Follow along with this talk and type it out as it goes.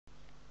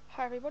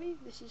Hi everybody,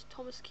 this is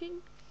Thomas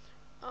King,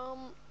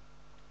 and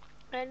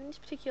in this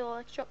particular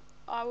lecture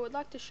I would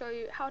like to show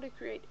you how to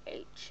create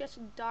a chess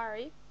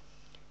diary,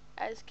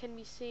 as can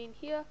be seen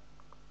here,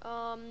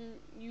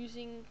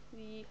 using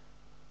the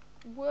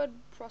word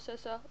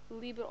processor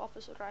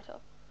LibreOffice Writer.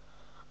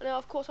 Now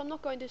of course I'm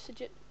not going to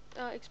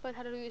explain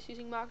how to do this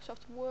using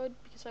Microsoft Word,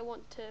 because I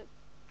want to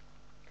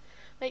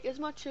make as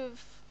much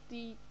of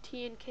the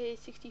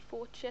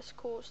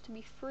Tnk64ChessCourse to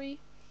be free.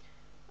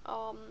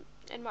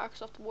 And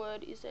Microsoft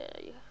Word is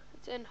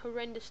it's an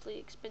horrendously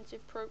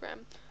expensive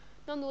program.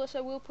 Nonetheless, I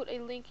will put a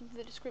link into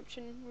the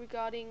description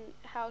regarding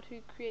how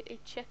to create a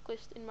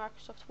checklist in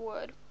Microsoft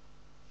Word.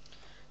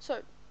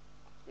 So,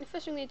 the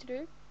first thing we need to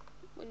do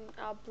in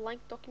our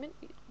blank document,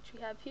 which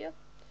we have here,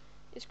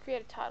 is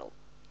create a title.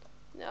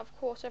 Now, of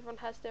course, everyone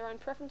has their own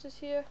preferences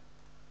here.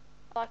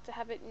 I like to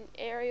have it in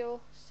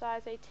Arial,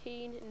 size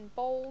 18, in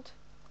bold,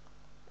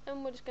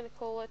 and we're just going to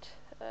call it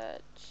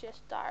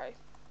Chess Diary.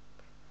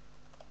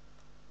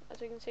 As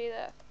you can see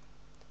there.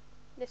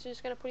 Next we're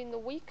just going to put in the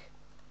week.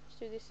 Let's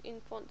do this in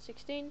font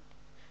 16.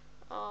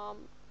 So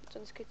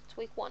in this case it's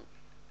week 1.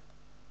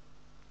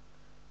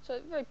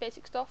 So very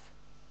basic stuff.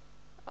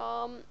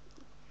 Now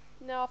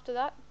after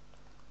that,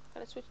 I'm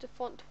going to switch to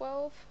font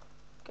 12.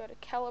 Go to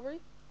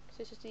Calibri, because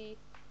this is the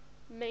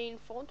main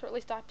font, or at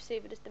least I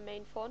perceive it as the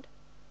main font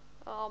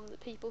that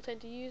people tend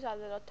to use,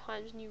 either at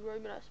Times New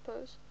Roman, I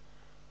suppose.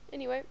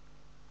 Anyway,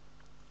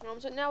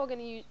 so now we're going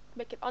to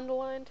make it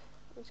underlined.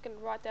 I'm just going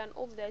to write down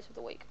all the days of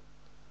the week.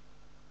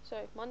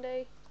 So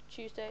Monday,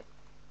 Tuesday,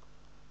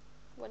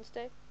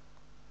 Wednesday,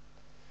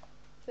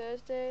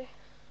 Thursday,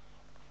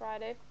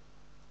 Friday,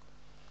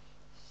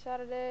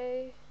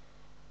 Saturday,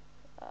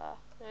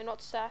 no,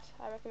 not Sat,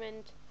 I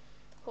recommend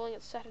calling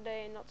it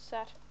Saturday and not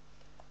Sat.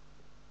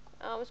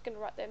 I'm just going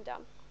to write them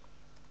down.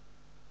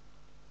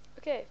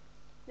 Okay,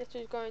 next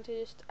we're going to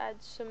just add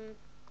some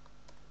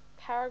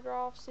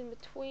paragraphs in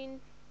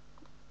between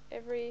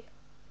every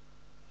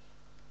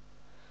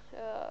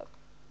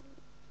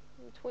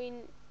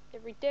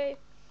day.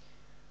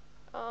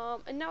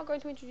 And now we're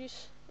going to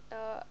introduce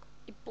a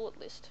bullet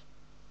list.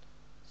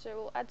 So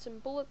we'll add some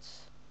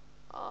bullets,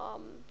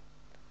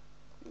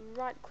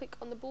 right click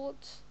on the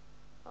bullets,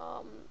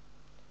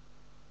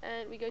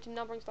 and we go to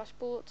numbering /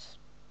 bullets,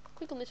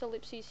 click on this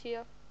ellipses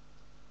here,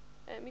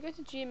 and we go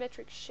to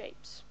geometric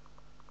shapes.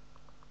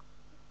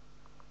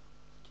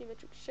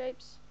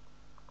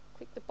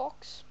 Click the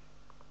box.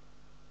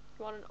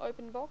 You want an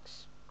open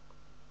box.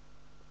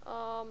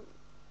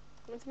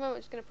 At the moment,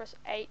 it's going to press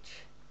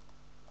H,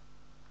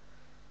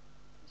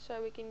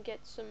 so we can get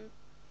some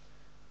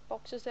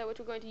boxes there, which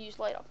we're going to use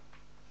later.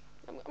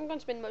 I'm going to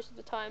spend most of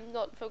the time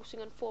not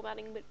focusing on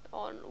formatting, but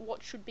on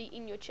what should be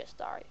in your chess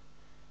diary.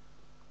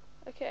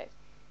 Okay,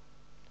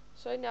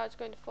 so now it's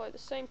going to follow the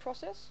same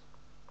process,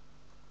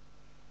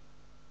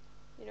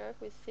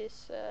 with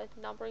this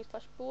numbering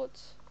 /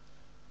 bullets,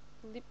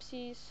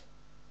 ellipses,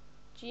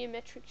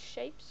 geometric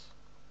shapes.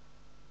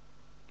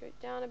 Go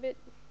down a bit.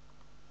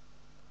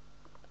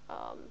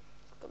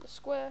 Click on the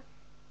square.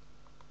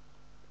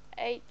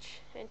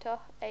 H, enter,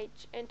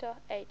 H, enter,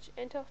 H,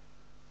 enter.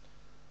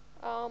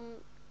 But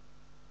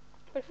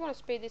if you want to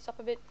speed this up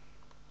a bit,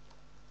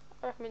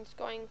 I recommend just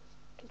going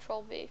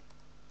Control V.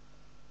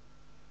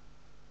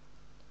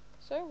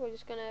 So we're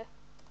just going to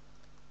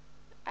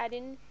add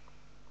in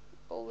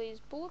all these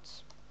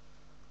bullets,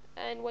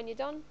 and when you're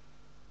done,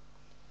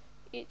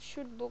 it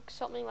should look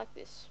something like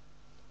this.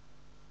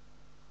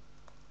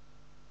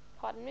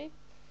 Pardon me.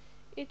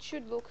 It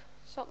should look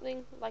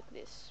something like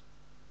this.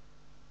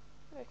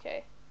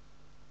 Okay.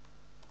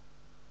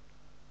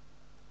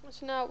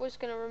 So now we're just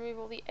going to remove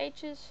all the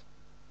H's,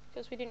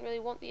 because we didn't really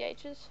want the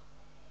H's.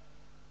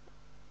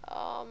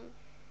 That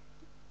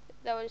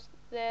was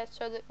there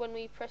so that when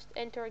we pressed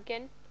enter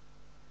again,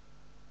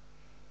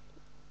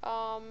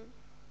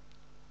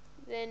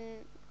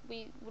 then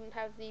we wouldn't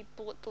have the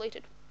bullet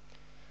deleted.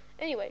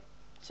 Anyway,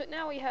 so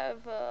now we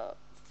have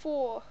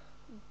 4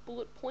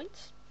 bullet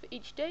points for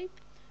each day.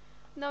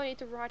 Now we need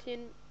to write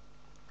in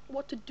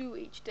what to do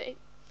each day.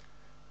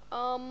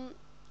 And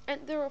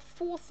there are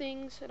 4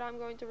 things that I'm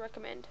going to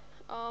recommend.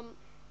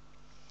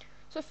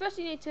 So first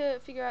you need to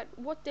figure out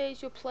what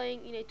days you're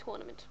playing in a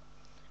tournament.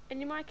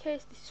 And in my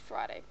case, this is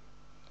Friday.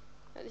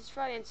 No, this is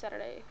Friday and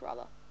Saturday,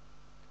 rather.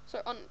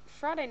 So on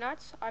Friday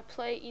nights, I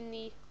play in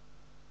the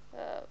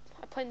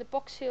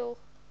Box Hill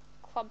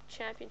Club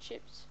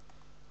Championships.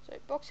 So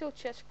Box Hill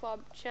Chess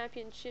Club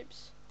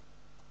Championships,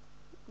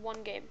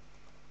 1 game.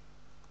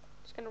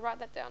 Just gonna write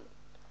that down.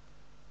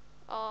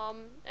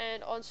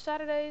 And on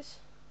Saturdays,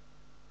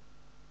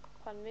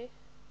 pardon me.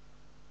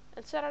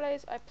 On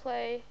Saturdays, I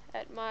play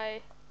at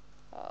my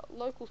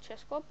local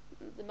chess club,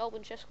 the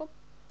Melbourne Chess Club.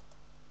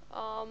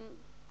 So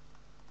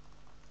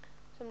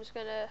I'm just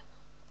gonna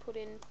put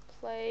in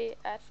play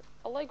at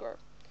Allegro.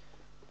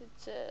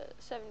 It's a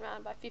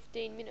 7-round by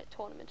 15-minute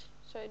tournament,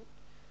 so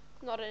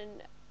not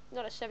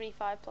a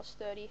 75 plus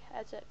 30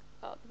 as at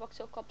the Box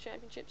Hill Club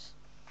Championships.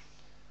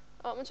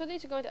 And so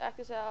these are going to act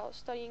as our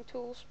studying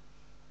tools.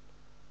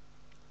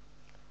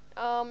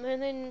 And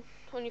then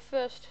on your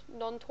first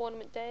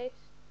non-tournament day,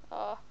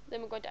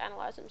 then we're going to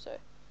analyze them. So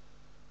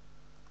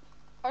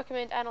I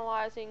recommend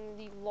analyzing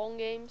the long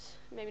games,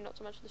 maybe not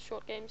so much the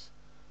short games.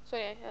 So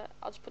yeah,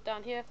 I'll just put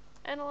down here,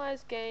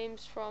 analyze game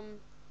from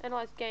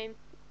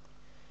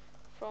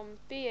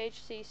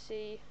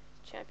BHCC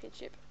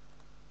Championship.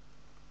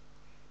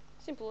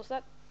 Simple as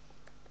that.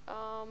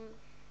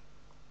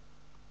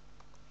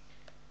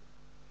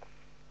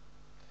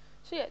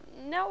 So yeah,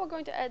 now we're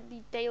going to add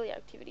the daily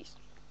activities.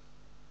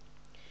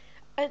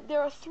 And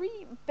there are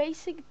 3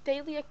 basic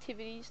daily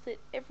activities that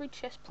every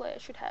chess player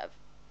should have,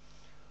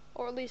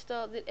 or at least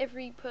that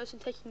every person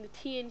taking the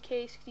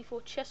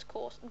Tnk64 chess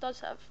course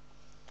does have.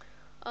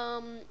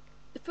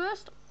 The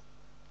first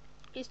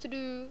is to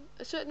do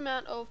a certain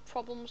amount of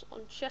problems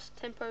on chess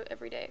tempo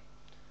every day.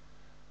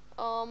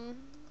 For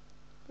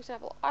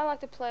example, I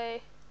like to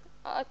play.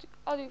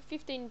 I'll do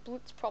 15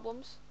 blitz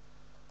problems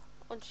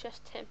on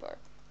chess tempo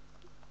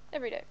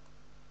every day.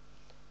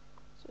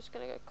 So just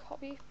gonna go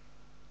copy,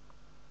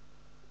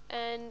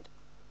 and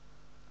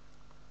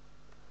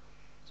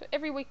so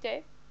every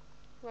weekday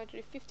I'm going to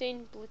do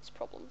 15 blitz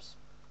problems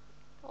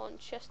on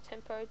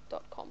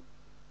chesstempo.com.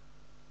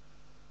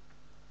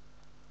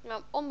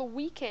 On the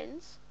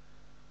weekends,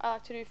 I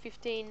like to do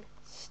 15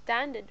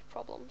 standard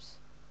problems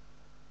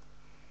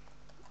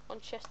on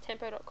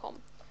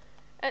chesstempo.com.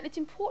 And it's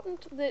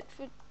important that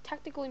for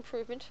tactical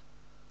improvement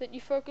that you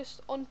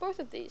focus on both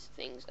of these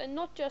things and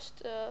not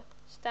just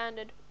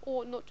standard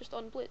or not just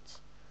on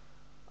blitz.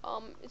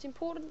 It's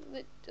important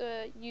that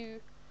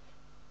you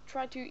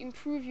try to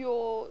improve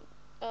your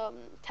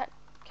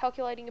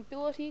calculating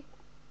ability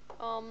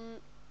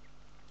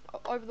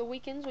over the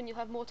weekends when you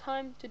have more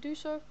time to do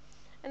so,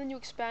 and then you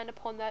expand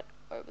upon that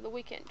over the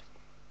weekend.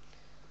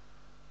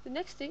 The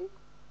next thing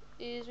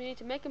is we need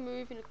to make a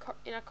move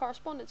in a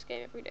correspondence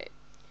game every day.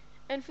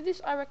 And for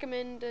this I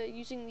recommend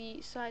using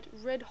the site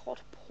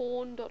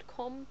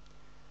redhotpawn.com.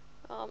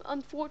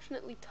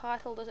 Unfortunately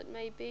titled as it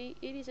may be,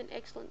 it is an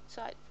excellent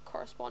site for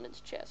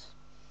correspondence chess.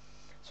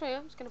 So yeah,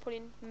 I'm just going to put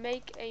in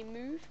make a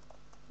move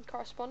in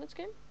correspondence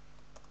game.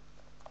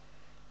 I'm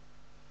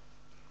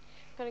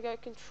going to go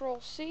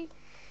Control C,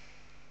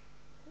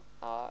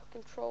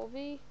 Control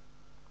V,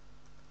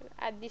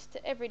 add this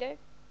to every day,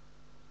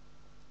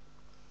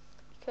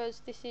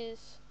 because this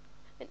is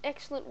an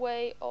excellent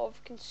way of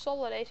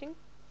consolidating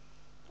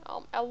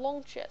our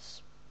long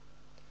chess,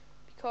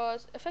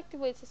 because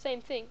effectively it's the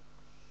same thing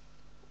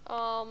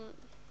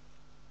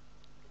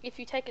if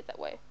you take it that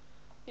way.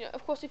 You know,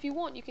 of course, if you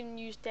want, you can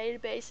use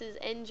databases,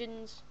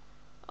 engines.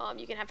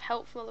 You can have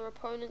help from other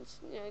opponents.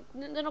 You know,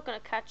 they're not going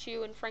to catch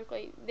you, and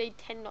frankly, they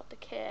tend not to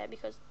care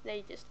because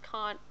they just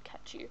can't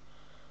catch you.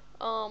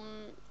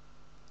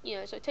 You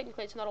know, so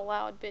technically it's not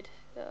allowed, but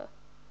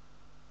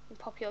in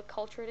popular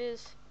culture it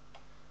is.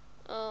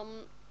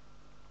 And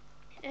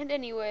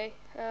anyway,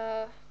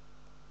 but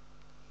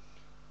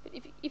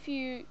if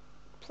you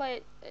play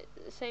it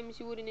the same as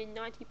you would in a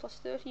 90 plus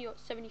 30 or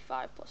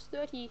 75 plus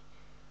 30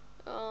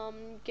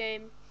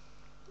 game,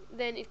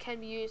 then it can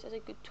be used as a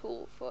good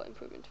tool for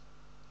improvement.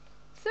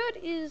 Third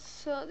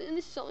is, and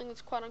this is something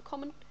that's quite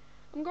uncommon,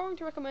 I'm going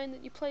to recommend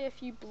that you play a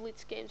few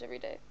blitz games every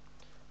day.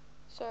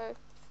 So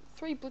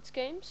 3 blitz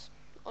games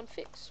on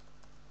fix.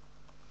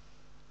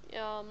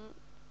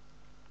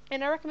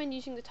 And I recommend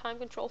using the time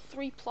control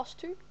 3 plus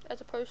 2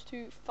 as opposed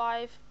to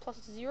 5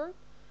 plus 0,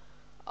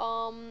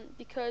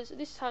 because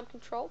this time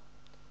control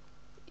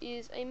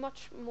is a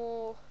much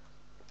more,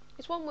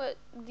 it's one where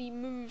the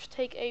moves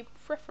take a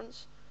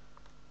preference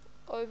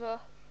over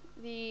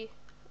the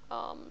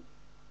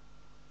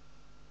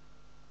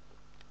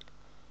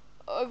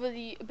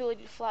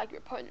ability to flag your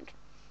opponent.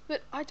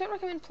 But I don't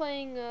recommend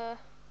playing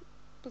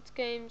blitz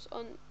games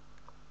on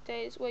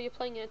days where you're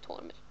playing in a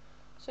tournament.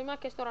 So in my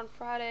case, not on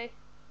Friday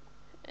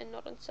and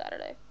not on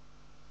Saturday.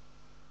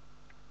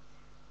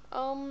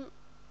 So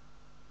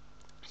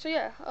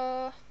yeah,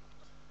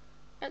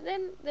 and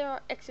then there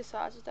are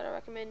exercises that I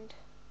recommend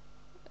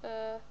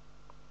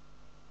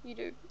you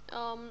do.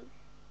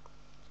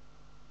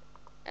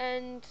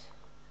 And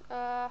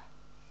the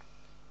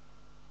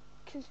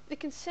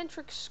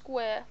concentric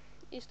square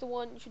is the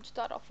one you should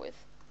start off with.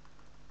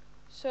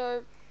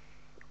 So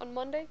on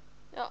Monday,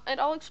 and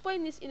I'll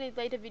explain this in a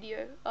later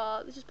video.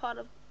 This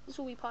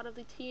will be part of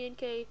the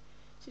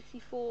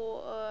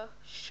Tnk64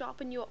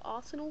 Sharpen Your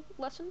Arsenal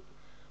lesson,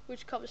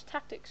 which covers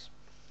tactics.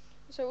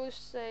 So we'll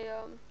just say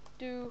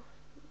do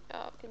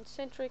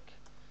concentric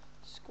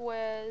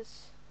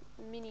squares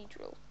mini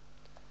drill.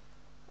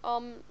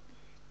 And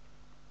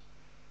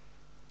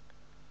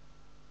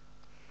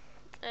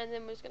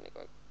then we're just going to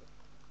go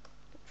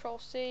Control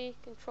C,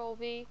 Control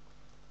V,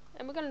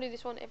 and we're going to do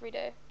this one every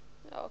day.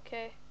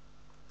 Okay.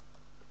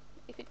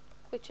 If it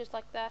glitches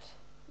like that,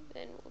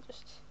 then we'll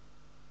just...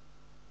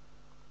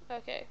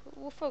 Okay,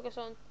 we'll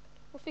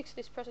fix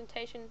this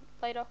presentation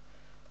later.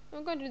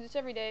 I'm going to do this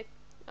every day,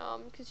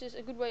 because it's just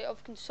a good way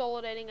of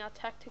consolidating our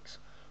tactics,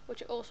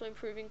 which are also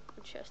improving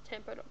on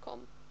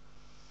chesstempo.com.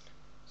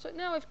 So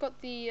now we've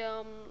got the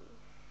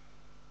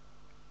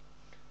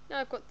Now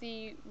I've got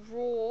the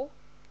raw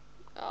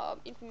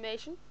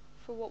information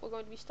for what we're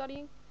going to be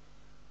studying.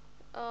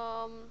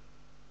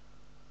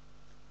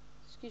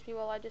 Excuse me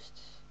while I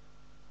just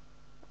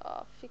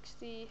fix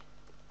the...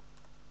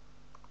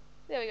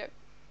 There we go.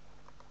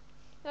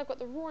 Now I've got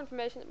the raw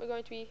information that we're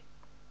going to be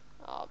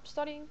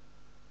studying.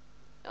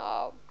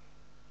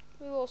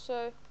 We'll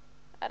also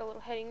add a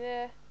little heading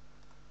there,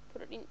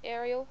 put it in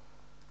Arial,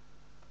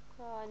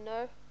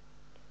 no,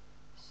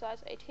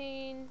 size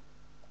 18,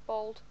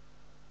 bold,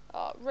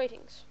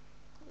 ratings,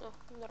 no,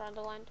 not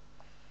underlined,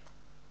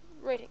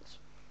 ratings,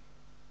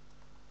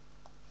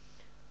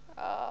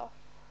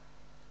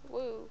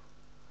 woo,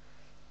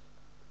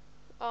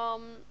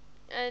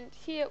 and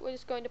here we're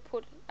just going to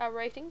put our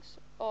ratings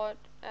at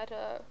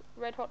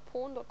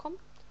redhotporn.com.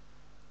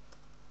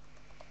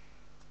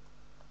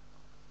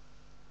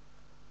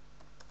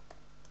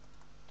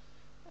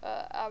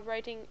 Our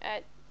rating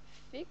at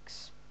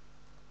fix,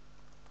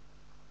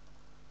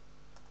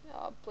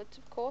 blitz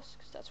of course,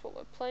 because that's what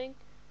we're playing.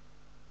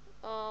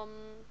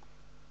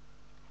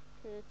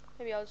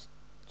 Maybe I'll just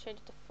change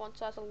it to font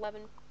size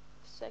 11 for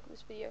the sake of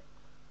this video.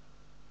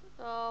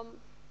 The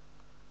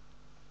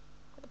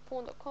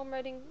porn.com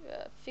rating,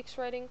 fix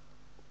rating,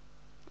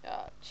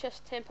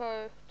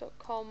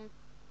 chesstempo.com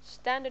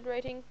standard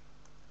rating,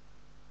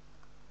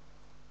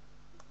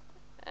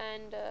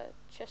 and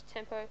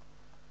chesstempo.com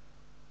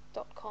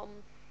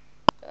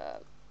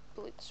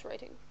blitz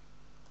rating.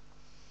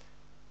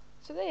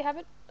 So there you have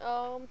it.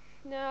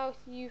 Now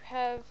you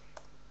have,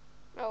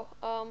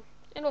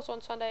 and also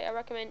on Sunday I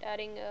recommend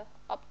adding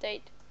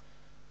update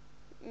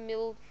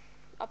million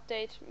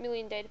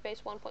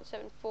database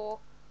 1.74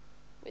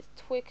 with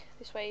Twick.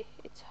 This way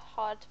it's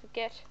hard to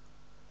forget,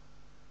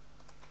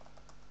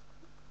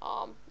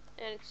 and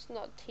it's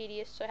not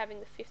tedious, so having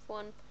the fifth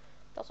one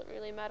doesn't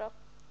really matter,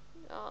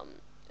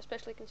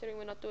 especially considering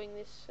we're not doing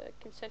this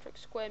concentric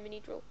square mini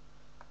drill.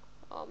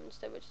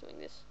 Instead we're just doing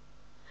this.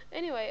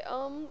 Anyway,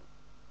 so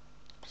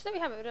there we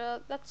have it.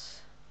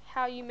 That's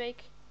how you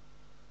make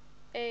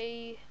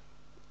a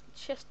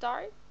chess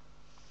diary.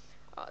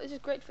 This is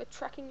great for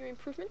tracking your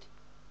improvement.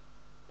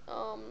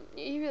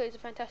 It really is a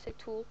fantastic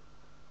tool.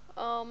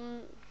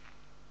 I'll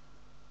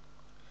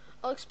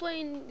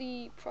explain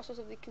the process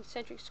of the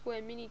concentric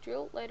square mini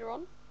drill later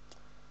on.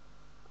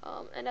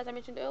 And as I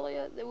mentioned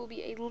earlier, there will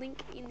be a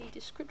link in the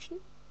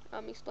description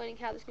explaining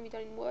how this can be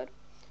done in Word.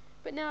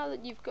 But now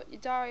that you've got your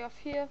diary off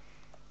here,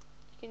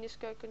 you can just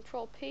go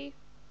Control P.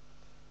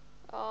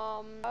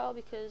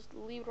 Because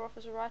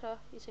LibreOffice Writer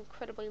is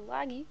incredibly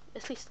laggy,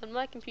 at least on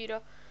my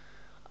computer.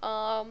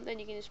 Then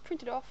you can just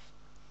print it off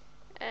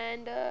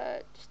and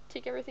just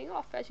tick everything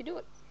off as you do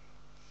it.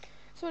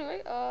 So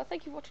anyway,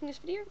 thank you for watching this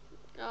video.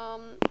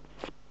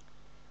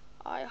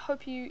 I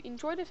hope you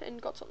enjoyed it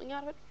and got something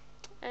out of it.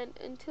 And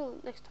until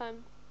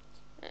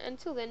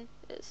then,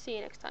 see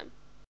you next time.